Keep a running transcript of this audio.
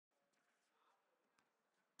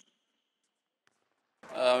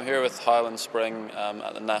I'm here with Highland Spring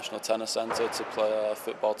at the National Tennis Centre to play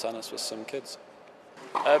football tennis with some kids.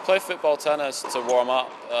 I play football tennis to warm up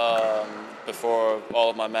before all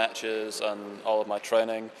of my matches and all of my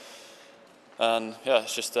training. And yeah,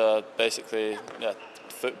 it's just basically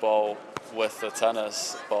football with a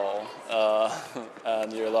tennis ball.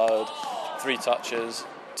 And you're allowed 3 touches,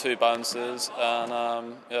 2 bounces,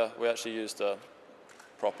 and we actually used a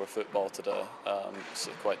proper football today. It's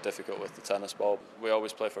quite difficult with the tennis ball. We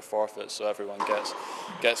always play for forfeits, so everyone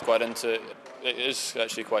gets quite into it. It is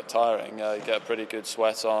actually quite tiring. You get a pretty good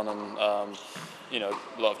sweat on, and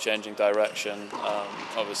a lot of changing direction.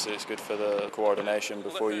 Obviously, it's good for the coordination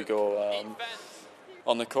before you go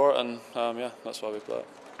on the court, and that's why we play it.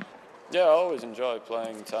 Yeah, I always enjoy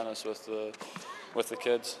playing tennis with the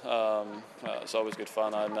kids. It's always good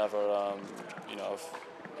fun. I never,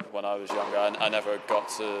 when I was younger, I never got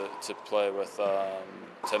to play with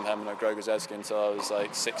Tim Hemming or Greg Rosetsky until I was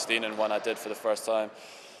like 16, and when I did for the first time,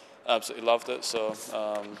 I absolutely loved it. So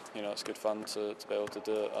it's good fun to be able to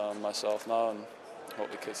do it myself now, and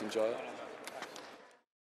hope the kids enjoy it.